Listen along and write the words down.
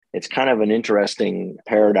it's kind of an interesting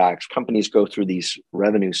paradox. Companies go through these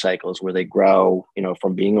revenue cycles where they grow,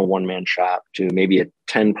 from being a one-man shop to maybe a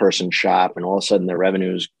 10-person shop, and all of a sudden their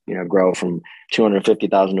revenues, grow from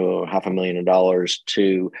 250,000 to $500,000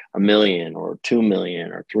 to $1 million or $2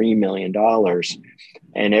 million or $3 million.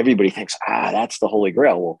 And everybody thinks, that's the holy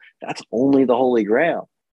grail. Well, that's only the holy grail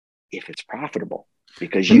if it's profitable,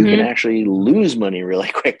 because you can actually lose money really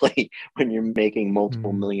quickly when you're making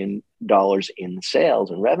multiple $1 million in sales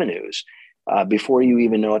and revenues before you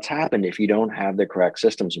even know it's happened if you don't have the correct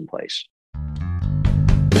systems in place.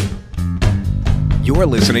 You're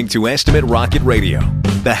listening to Estimate Rocket Radio,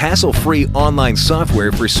 the hassle-free online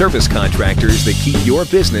software for service contractors that keep your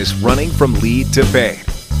business running from lead to paid.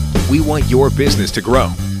 We want your business to grow,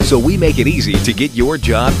 so we make it easy to get your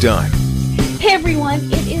job done. Hey everyone,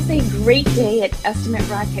 it is a great day at Estimate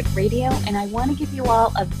Rocket Radio, and I want to give you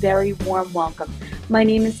all a very warm welcome. My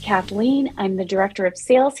name is Kathleen. I'm the Director of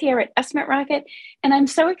Sales here at Estimate Rocket, and I'm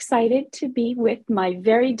so excited to be with my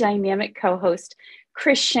very dynamic co-host,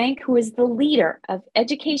 Chris Shank, who is the leader of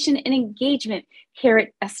education and engagement here at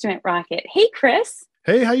Estimate Rocket. Hey, Chris.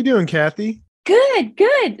 Hey, how you doing, Kathy?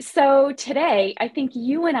 Good. So today, I think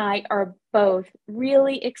you and I are both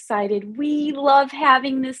really excited. We love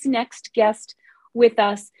having this next guest with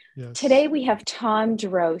us. Yes. Today, we have Tom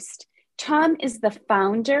Drost. Tom is the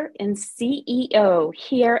founder and CEO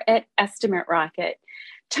here at Estimate Rocket.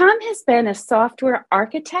 Tom has been a software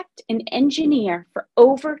architect and engineer for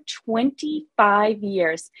over 25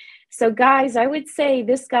 years. So guys, I would say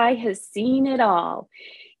this guy has seen it all.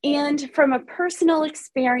 And from a personal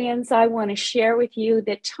experience, I want to share with you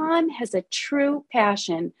that Tom has a true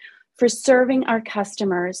passion for serving our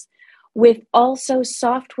customers with also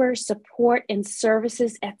software support and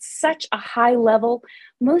services at such a high level.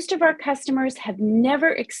 Most of our customers have never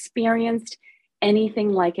experienced anything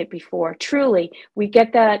like it before. Truly, we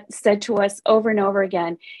get that said to us over and over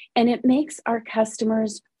again, and it makes our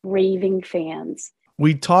customers raving fans.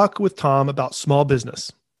 We talk with Tom about small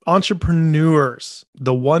business, entrepreneurs,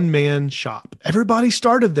 the one-man shop. Everybody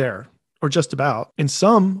started there, or just about, and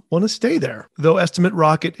some want to stay there. Though Estimate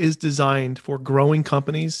Rocket is designed for growing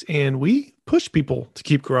companies, and we push people to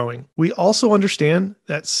keep growing. We also understand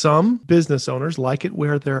that some business owners like it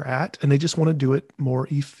where they're at, and they just want to do it more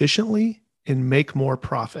efficiently and make more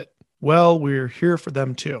profit. Well, we're here for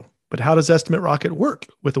them too. But how does Estimate Rocket work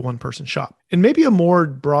with a one-person shop? And maybe a more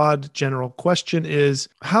broad general question is,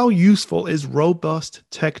 how useful is robust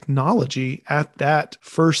technology at that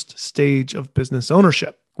first stage of business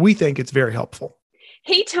ownership? We think it's very helpful.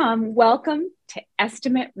 Hey, Tom, welcome to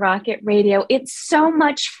Estimate Rocket Radio. It's so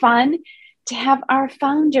much fun to have our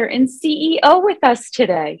founder and CEO with us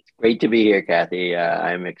today. Great to be here, Kathy.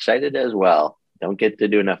 I'm excited as well. Don't get to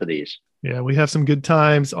do enough of these. Yeah, we have some good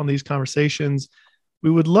times on these conversations.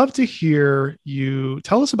 We would love to hear you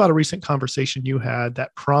tell us about a recent conversation you had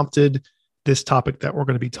that prompted this topic that we're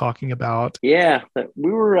going to be talking about. Yeah,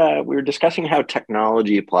 we were discussing how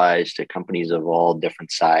technology applies to companies of all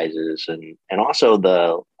different sizes, and also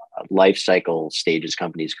the life cycle stages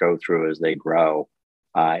companies go through as they grow.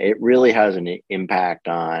 It really has an impact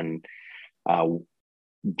on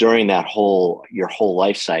during that your whole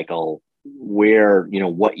life cycle, where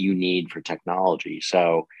what you need for technology.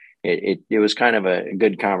 So it was kind of a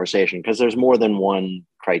good conversation, because there's more than one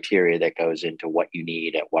criteria that goes into what you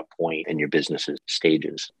need at what point in your business's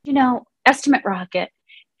stages. Estimate Rocket,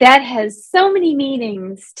 that has so many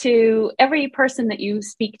meanings to every person that you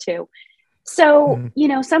speak to. So,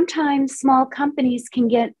 sometimes small companies can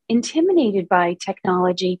get intimidated by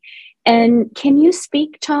technology. And can you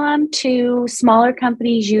speak, Tom, to smaller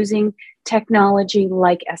companies using technology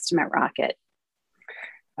like Estimate Rocket?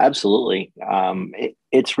 Absolutely.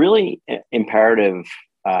 It's really imperative,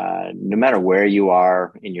 no matter where you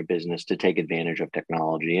are in your business, to take advantage of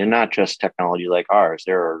technology, and not just technology like ours.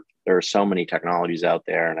 There are so many technologies out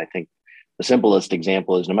there. And I think the simplest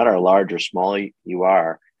example is, no matter how large or small you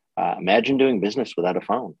are, imagine doing business without a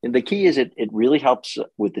phone. And the key is it really helps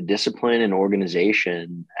with the discipline and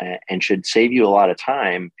organization, and should save you a lot of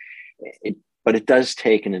time. But it does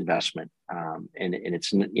take an investment. And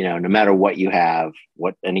it's, no matter what you have,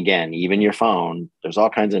 and again, even your phone, there's all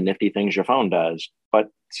kinds of nifty things your phone does, but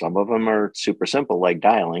some of them are super simple, like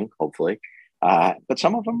dialing, hopefully. But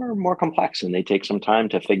some of them are more complex, and they take some time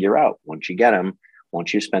to figure out. Once you get them,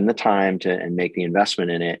 once you spend the time and make the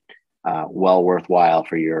investment in it, well worthwhile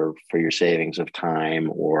for your savings of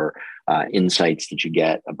time or insights that you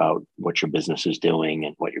get about what your business is doing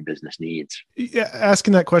and what your business needs. Yeah,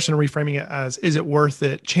 asking that question and reframing it as, is it worth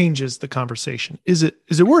it, changes the conversation. Is it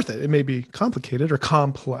worth it? It may be complicated or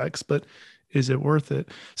complex, but is it worth it?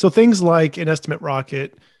 So things like in Estimate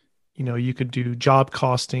Rocket, you could do job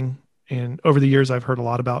costing. And over the years, I've heard a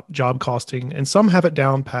lot about job costing, and some have it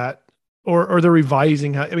down pat, or they're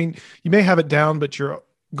revising. I mean, you may have it down, but you're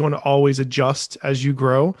going to always adjust as you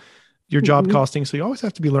grow your job costing. So you always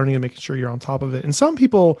have to be learning and making sure you're on top of it. And some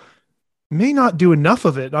people may not do enough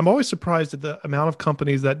of it. I'm always surprised at the amount of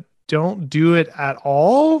companies that don't do it at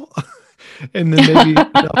all. And then maybe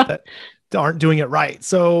that aren't doing it right.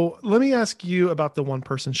 So let me ask you about the one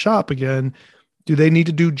person shop again. Do they need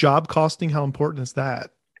to do job costing? How important is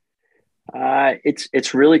that?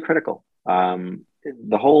 It's really critical.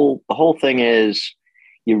 The whole thing is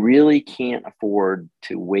you really can't afford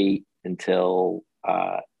to wait until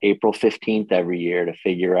April 15th every year to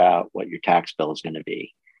figure out what your tax bill is going to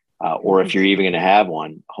be. Or if you're even going to have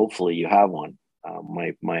one, hopefully you have one.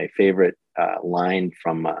 My favorite line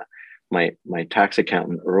from my tax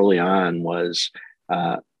accountant early on was,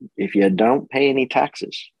 if you don't pay any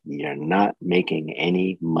taxes, you're not making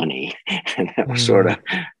any money. And that was sort of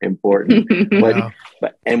important.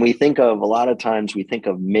 And we think of, a lot of times we think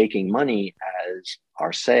of making money as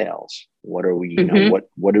our sales. What are we,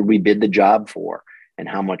 what did we bid the job for? And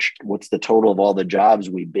what's the total of all the jobs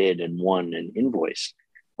we bid and won and invoiced?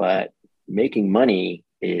 But making money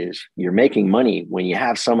is, you're making money when you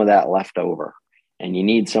have some of that left over. And you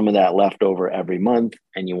need some of that left over every month,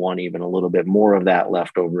 and you want even a little bit more of that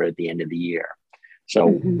left over at the end of the year. So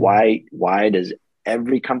why does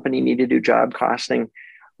every company need to do job costing?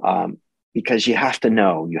 Because you have to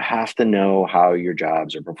know how your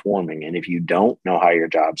jobs are performing. And if you don't know how your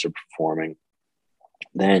jobs are performing,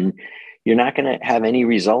 then you're not going to have any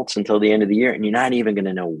results until the end of the year. And you're not even going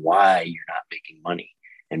to know why you're not making money.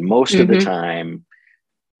 And most of the time,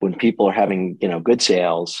 when people are having, good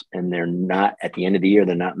sales and they're not, at the end of the year,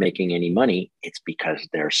 they're not making any money, it's because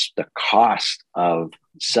there's the cost of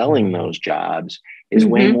selling those jobs is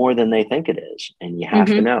way more than they think it is. And you have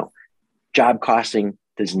to know, job costing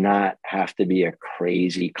does not have to be a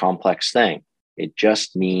crazy complex thing. It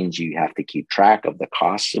just means you have to keep track of the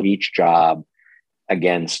costs of each job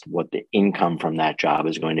against what the income from that job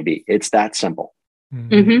is going to be. It's that simple.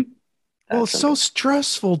 Well, it's so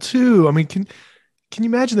stressful too. I mean, can you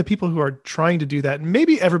imagine the people who are trying to do that? And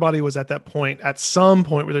maybe everybody was at that point, at some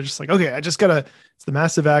point where they're just like, okay, it's the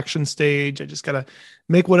massive action stage. I just got to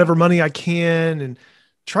make whatever money I can and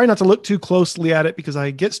try not to look too closely at it because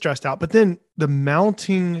I get stressed out. But then the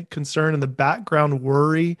mounting concern and the background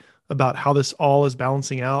worry about how this all is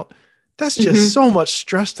balancing out, that's just so much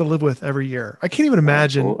stress to live with every year. I can't even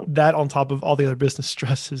imagine that on top of all the other business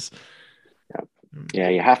stresses. Yeah,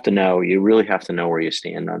 you really have to know where you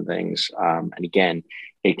stand on things. And again,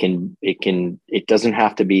 it doesn't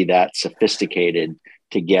have to be that sophisticated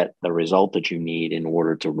to get the result that you need in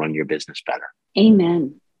order to run your business better.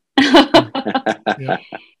 Amen.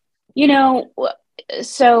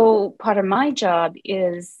 So part of my job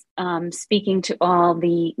is speaking to all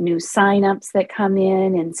the new signups that come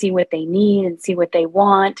in and see what they need and see what they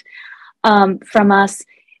want from us.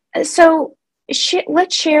 So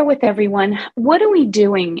let's share with everyone, what are we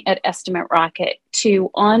doing at Estimate Rocket to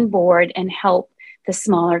onboard and help the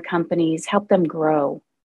smaller companies, help them grow?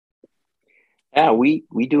 Yeah, we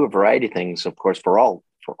do a variety of things, of course, for all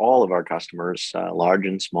of our customers, large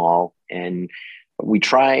and small. And we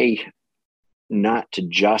try not to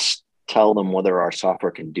just tell them whether our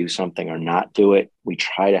software can do something or not do it. We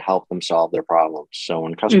try to help them solve their problems. So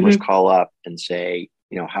when customers call up and say,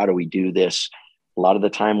 how do we do this? A lot of the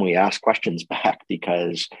time we ask questions back,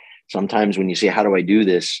 because sometimes when you say, how do I do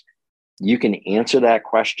this? You can answer that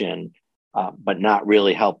question, but not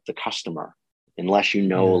really help the customer unless you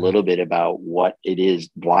know a little bit about what it is,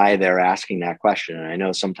 why they're asking that question. And I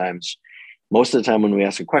know sometimes, most of the time when we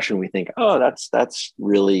ask a question, we think, oh, that's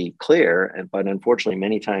really clear. But unfortunately,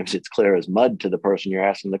 many times it's clear as mud to the person you're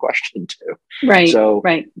asking the question to. Right. So,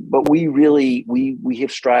 right. But we really, we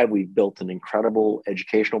have strived. We've built an incredible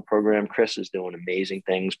educational program. Chris is doing amazing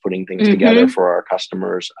things, putting things together for our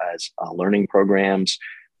customers as learning programs.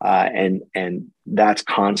 And that's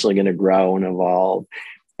constantly going to grow and evolve.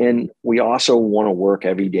 And we also want to work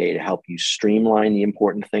every day to help you streamline the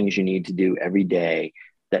important things you need to do every day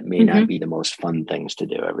that may not be the most fun things to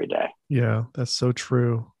do every day. Yeah, that's so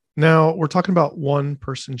true. Now we're talking about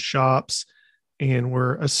one-person shops, and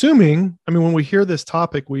we're assuming, when we hear this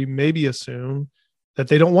topic, we maybe assume that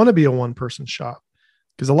they don't want to be a one-person shop,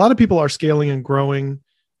 because a lot of people are scaling and growing.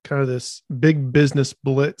 Kind of this big business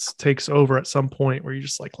blitz takes over at some point where you're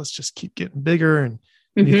just like, let's just keep getting bigger and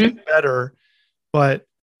you think better. But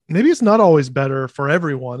maybe it's not always better for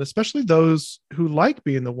everyone, especially those who like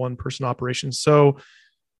being the one-person operation. So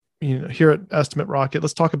here at Estimate Rocket,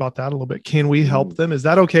 let's talk about that a little bit. Can we help them? Is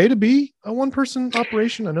that okay to be a one-person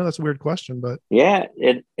operation? I know that's a weird question, but yeah,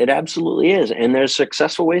 it absolutely is. And there's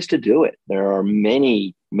successful ways to do it. There are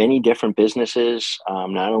many different businesses,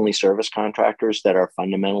 not only service contractors that are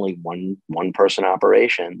fundamentally one person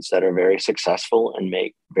operations that are very successful and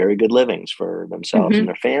make very good livings for themselves and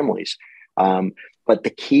their families. But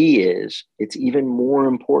the key is it's even more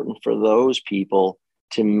important for those people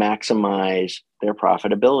to maximize their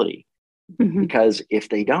profitability, because if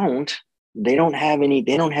they don't have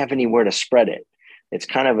anywhere to spread it. It's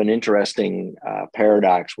kind of an interesting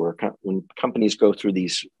paradox where when companies go through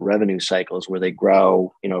these revenue cycles where they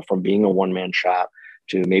grow, from being a one-man shop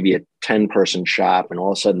to maybe a 10-person shop, and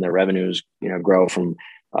all of a sudden their revenues, grow from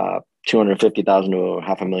 $250,000 to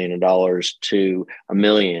 $500,000 to $1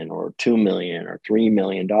 million or $2 million or $3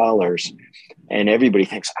 million. And everybody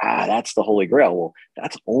thinks, that's the Holy Grail. Well,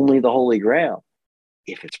 that's only the Holy Grail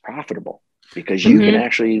if it's profitable, because you can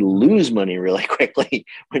actually lose money really quickly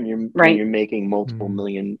when you're making multiple $1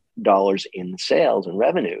 million in sales and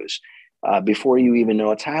revenues before you even know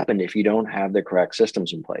what's happened if you don't have the correct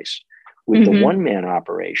systems in place. With the one-man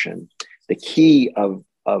operation, the key of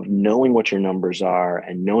knowing what your numbers are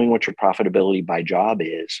and knowing what your profitability by job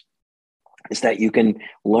is that you can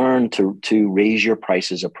learn to raise your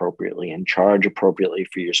prices appropriately and charge appropriately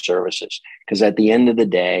for your services. Because at the end of the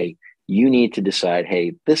day, you need to decide,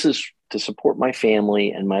 hey, this is to support my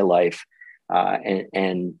family and my life,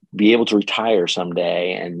 and be able to retire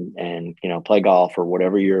someday and play golf or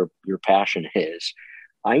whatever your passion is.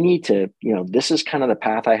 I need to, this is kind of the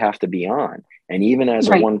path I have to be on. And even as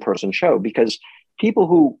a one-person show, because people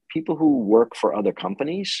who work for other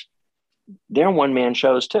companies, they're one-man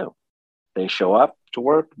shows too. They show up to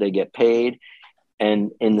work, they get paid.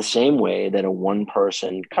 And in the same way that a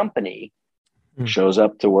one-person company shows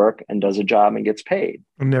up to work and does a job and gets paid.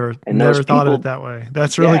 I've never thought of it that way.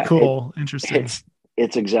 That's really cool. Interesting.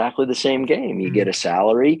 It's exactly the same game. You get a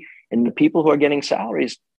salary, and the people who are getting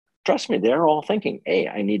salaries, trust me, they're all thinking, hey,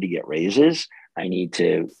 I need to get raises. I need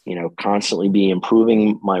to, constantly be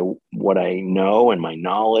improving what I know and my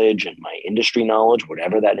knowledge and my industry knowledge,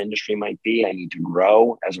 whatever that industry might be. I need to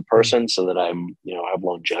grow as a person so that I'm, have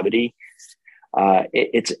longevity. But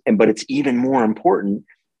it's even more important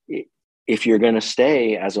if you're going to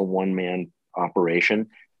stay as a one-man operation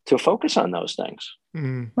to focus on those things.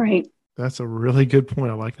 Right. That's a really good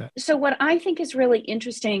point. I like that. So what I think is really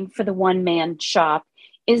interesting for the one-man shop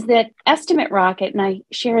is that Estimate Rocket, and I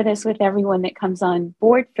share this with everyone that comes on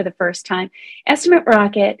board for the first time, Estimate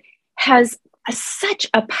Rocket has such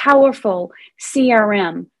a powerful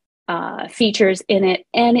CRM features in it.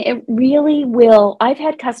 And it really will. I've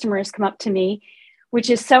had customers come up to me, which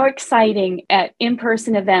is so exciting at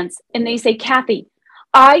in-person events. And they say, Kathy,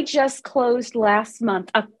 I just closed last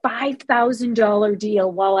month a $5,000 deal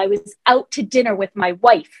while I was out to dinner with my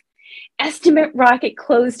wife. Estimate Rocket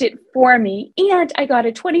closed it for me, and I got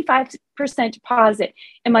a 25% deposit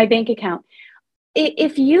in my bank account.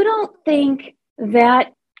 If you don't think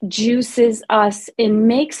that juices us and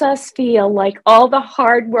makes us feel like all the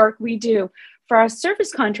hard work we do for our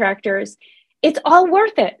service contractors, it's all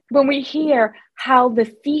worth it when we hear how the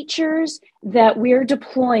features that we're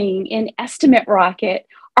deploying in Estimate Rocket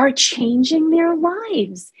are changing their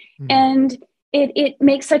lives. And it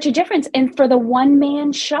makes such a difference. And for the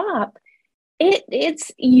one-man shop,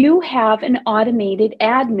 it's you have an automated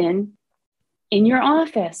admin in your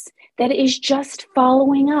office that is just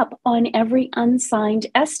following up on every unsigned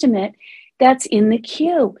estimate that's in the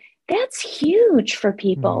queue. That's huge for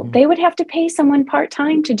people. They would have to pay someone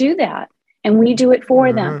part-time to do that, and we do it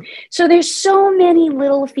for them. So there's so many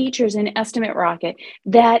little features in Estimate Rocket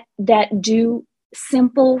that do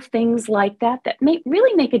simple things like that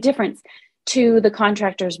really make a difference to the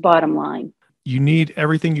contractor's bottom line. You need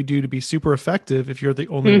everything you do to be super effective if you're the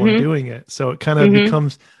only one doing it. So it kind of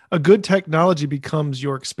becomes a good technology becomes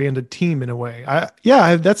your expanded team in a way.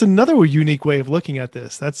 That's another unique way of looking at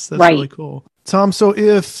this. That's really cool. Tom, so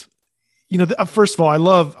if, first of all, I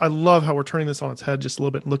love how we're turning this on its head just a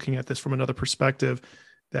little bit, looking at this from another perspective,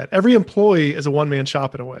 that every employee is a one-man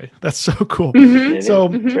shop in a way. That's so cool. So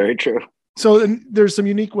very true. So there's some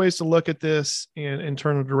unique ways to look at this and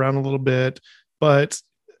turn it around a little bit. But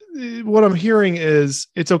what I'm hearing is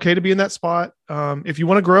it's okay to be in that spot. If you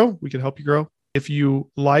want to grow, we can help you grow. If you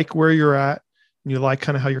like where you're at and you like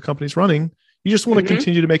kind of how your company's running, you just want to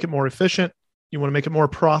continue to make it more efficient. You want to make it more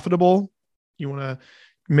profitable. You want to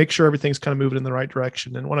make sure everything's kind of moving in the right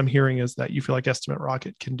direction. And what I'm hearing is that you feel like Estimate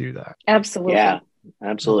Rocket can do that. Absolutely. Yeah,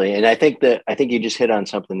 absolutely. And I think you just hit on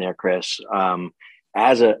something there, Chris.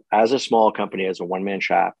 As a small company, as a one-man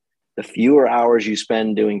shop, the fewer hours you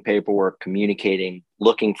spend doing paperwork, communicating,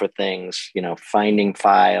 looking for things, finding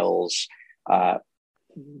files,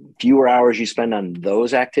 fewer hours you spend on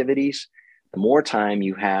those activities, the more time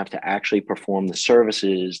you have to actually perform the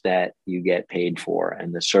services that you get paid for,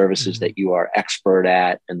 and the services that you are expert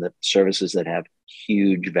at, and the services that have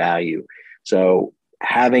huge value. So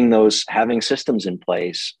having systems in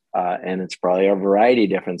place, and it's probably a variety of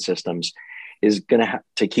different systems, is going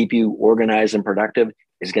to keep you organized and productive,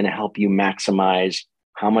 is going to help you maximize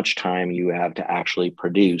how much time you have to actually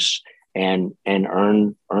produce and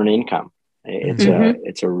earn income.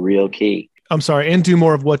 It's a real key. I'm sorry, and do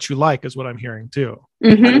more of what you like is what I'm hearing too.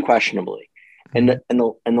 Unquestionably. And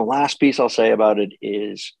the last piece I'll say about it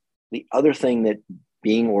is the other thing, that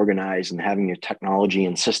being organized and having your technology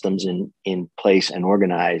and systems in place and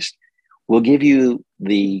organized will give you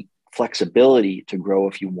the flexibility to grow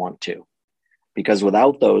if you want to. Because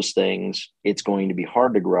without those things, it's going to be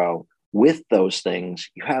hard to grow. With those things,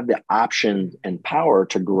 you have the option and power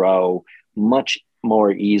to grow much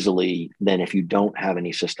more easily than if you don't have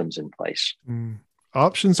any systems in place.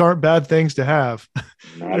 Options aren't bad things to have.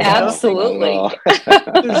 Absolutely.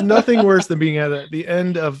 There's nothing worse than being at the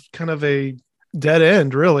end of kind of a dead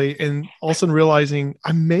end, really, and all of a sudden realizing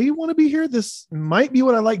I may want to be here. This might be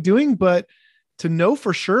what I like doing, but to know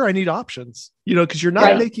for sure, I need options, because you're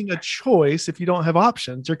not making a choice if you don't have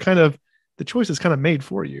options. The choice is kind of made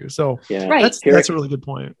for you. So that's a really good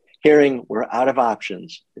point. Hearing we're out of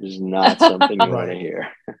options is not something you want to hear.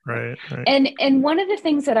 Right. And one of the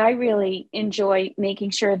things that I really enjoy making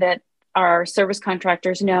sure that our service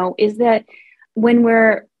contractors know is that when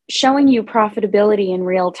we're showing you profitability in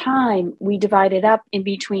real time, we divide it up in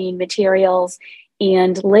between materials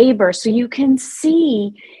and labor. So you can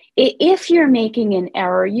see if you're making an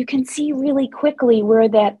error, you can see really quickly where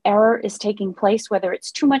that error is taking place, whether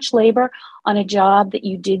it's too much labor on a job that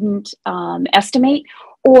you didn't estimate,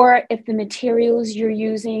 or if the materials you're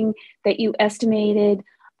using that you estimated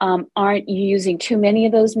aren't you using too many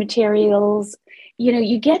of those materials.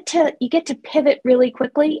 You get to pivot really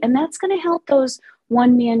quickly, and that's going to help those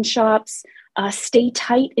one-man shops stay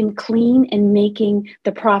tight and clean and making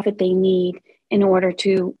the profit they need in order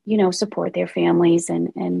to, support their families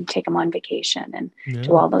and take them on vacation and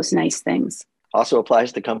do all those nice things. Also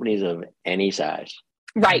applies to companies of any size.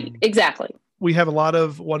 Right, exactly. We have a lot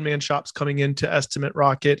of one-man shops coming into Estimate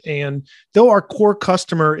Rocket, and though our core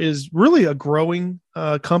customer is really a growing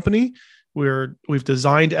company, we've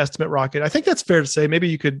designed Estimate Rocket. I think that's fair to say. Maybe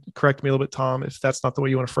you could correct me a little bit, Tom, if that's not the way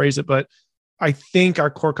you want to phrase it, but I think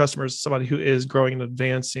our core customer is somebody who is growing and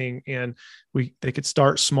advancing, and they could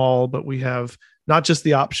start small, but we have not just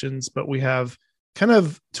the options, but we have kind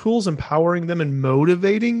of tools empowering them and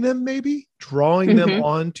motivating them, maybe drawing them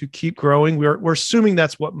on to keep growing. We're assuming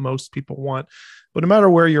that's what most people want, but no matter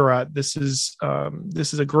where you're at, this is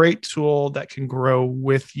a great tool that can grow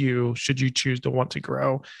with you should you choose to want to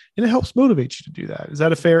grow, and it helps motivate you to do that. Is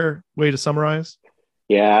that a fair way to summarize?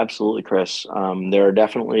 Yeah, absolutely, Chris.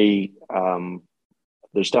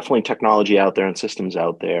 There's definitely technology out there and systems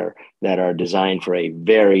out there that are designed for a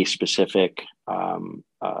very specific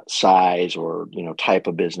size or type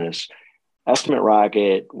of business. Estimate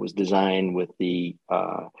Rocket was designed with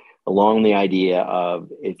along the idea of,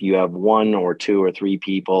 if you have 1 or 2 or 3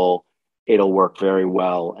 people, it'll work very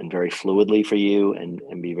well and very fluidly for you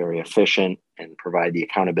and be very efficient and provide the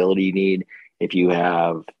accountability you need. If you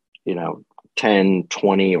have 10,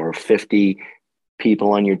 20, or 50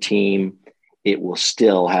 people on your team, it will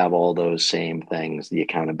still have all those same things, the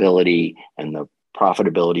accountability and the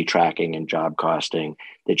profitability tracking and job costing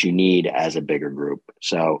that you need as a bigger group.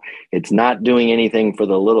 So it's not doing anything for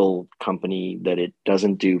the little company that it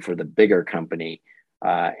doesn't do for the bigger company.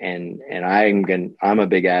 And I'm a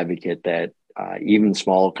big advocate that even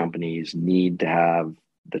small companies need to have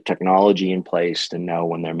the technology in place to know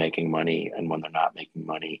when they're making money and when they're not making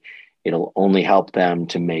money. It'll only help them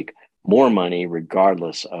to make more money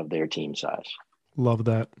regardless of their team size. Love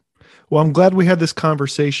that. Well, I'm glad we had this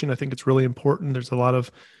conversation. I think it's really important. There's a lot of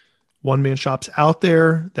one-man shops out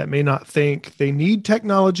there that may not think they need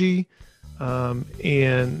technology,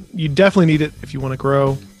 and you definitely need it if you want to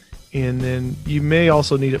grow. And then you may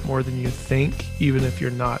also need it more than you think, even if you're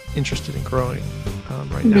not interested in growing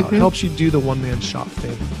right now. It helps you do the one-man shop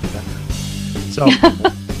thing better. So,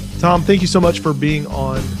 Tom, thank you so much for being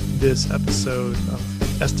on this episode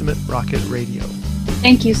of Estimate Rocket Radio.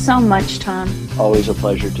 Thank you so much, Tom. Always a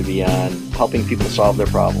pleasure to be on, helping people solve their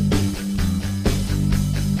problems.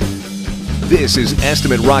 This is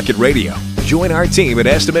Estimate Rocket Radio. Join our team at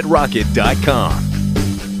estimaterocket.com.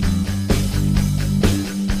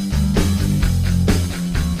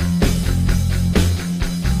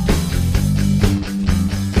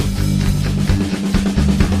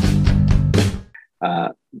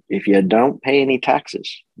 if you don't pay any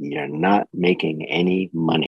taxes, you're not making any money.